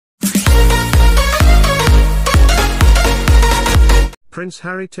Prince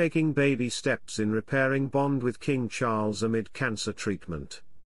Harry taking baby steps in repairing bond with King Charles amid cancer treatment.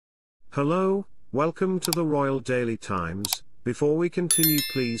 Hello, welcome to the Royal Daily Times. Before we continue,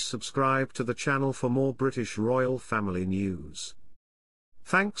 please subscribe to the channel for more British royal family news.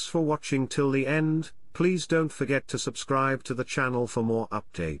 Thanks for watching till the end. Please don't forget to subscribe to the channel for more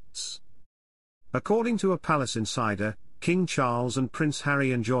updates. According to a palace insider, King Charles and Prince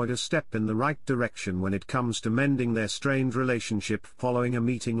Harry enjoyed a step in the right direction when it comes to mending their strained relationship following a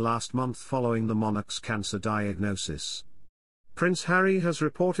meeting last month following the monarch's cancer diagnosis. Prince Harry has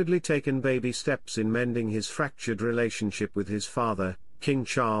reportedly taken baby steps in mending his fractured relationship with his father, King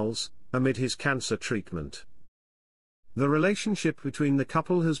Charles, amid his cancer treatment. The relationship between the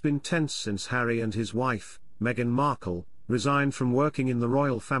couple has been tense since Harry and his wife, Meghan Markle, resigned from working in the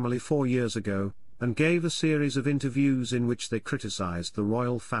royal family 4 years ago, and gave a series of interviews in which they criticized the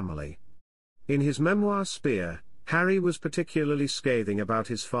royal family. In his memoir Spear, Harry was particularly scathing about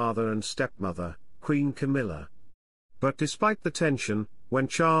his father and stepmother, Queen Camilla. But despite the tension, when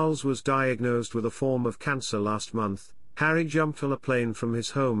Charles was diagnosed with a form of cancer last month, Harry jumped on a plane from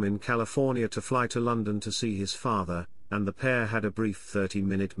his home in California to fly to London to see his father, and the pair had a brief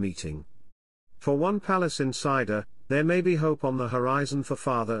 30-minute meeting. For one palace insider, there may be hope on the horizon for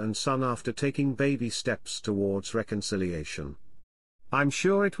father and son after taking baby steps towards reconciliation. I'm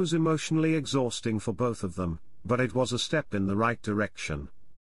sure it was emotionally exhausting for both of them, but it was a step in the right direction.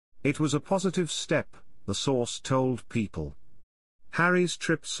 It was a positive step, the source told People. Harry's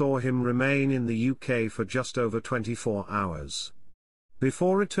trip saw him remain in the UK for just over 24 hours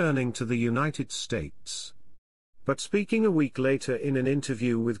before returning to the United States. But speaking a week later in an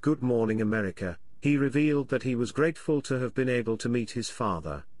interview with Good Morning America, he revealed that he was grateful to have been able to meet his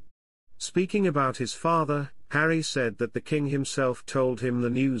father. Speaking about his father, Harry said that the king himself told him the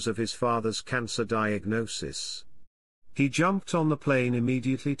news of his father's cancer diagnosis. He jumped on the plane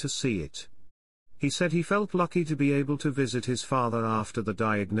immediately to see it. He said he felt lucky to be able to visit his father after the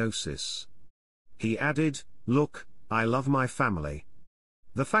diagnosis. He added, "Look, I love my family.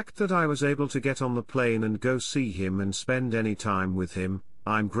 The fact that I was able to get on the plane and go see him and spend any time with him,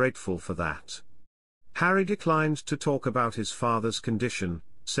 I'm grateful for that." Harry declined to talk about his father's condition,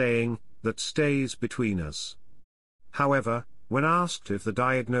 saying, "That stays between us." However, when asked if the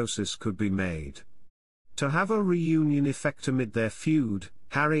diagnosis could be made to have a reunion effect amid their feud,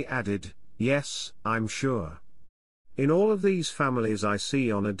 Harry added, "Yes, I'm sure. In all of these families I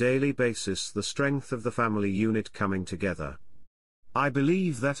see on a daily basis the strength of the family unit coming together. I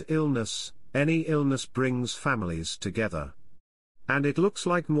believe that any illness brings families together. And it looks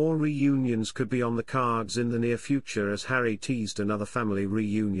like more reunions could be on the cards in the near future," as Harry teased another family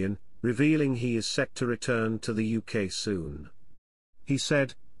reunion, revealing he is set to return to the UK soon. He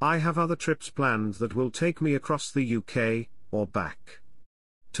said, "I have other trips planned that will take me across the UK, or back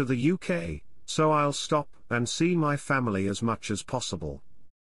to the UK, so I'll stop and see my family as much as possible."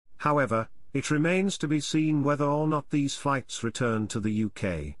 However, it remains to be seen whether or not these flights return to the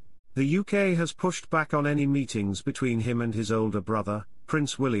UK. The UK has pushed back on any meetings between him and his older brother,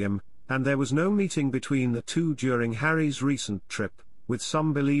 Prince William, and there was no meeting between the two during Harry's recent trip, with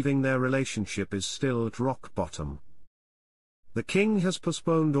some believing their relationship is still at rock bottom. The king has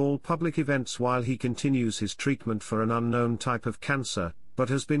postponed all public events while he continues his treatment for an unknown type of cancer, but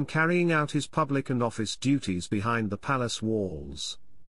has been carrying out his public and office duties behind the palace walls.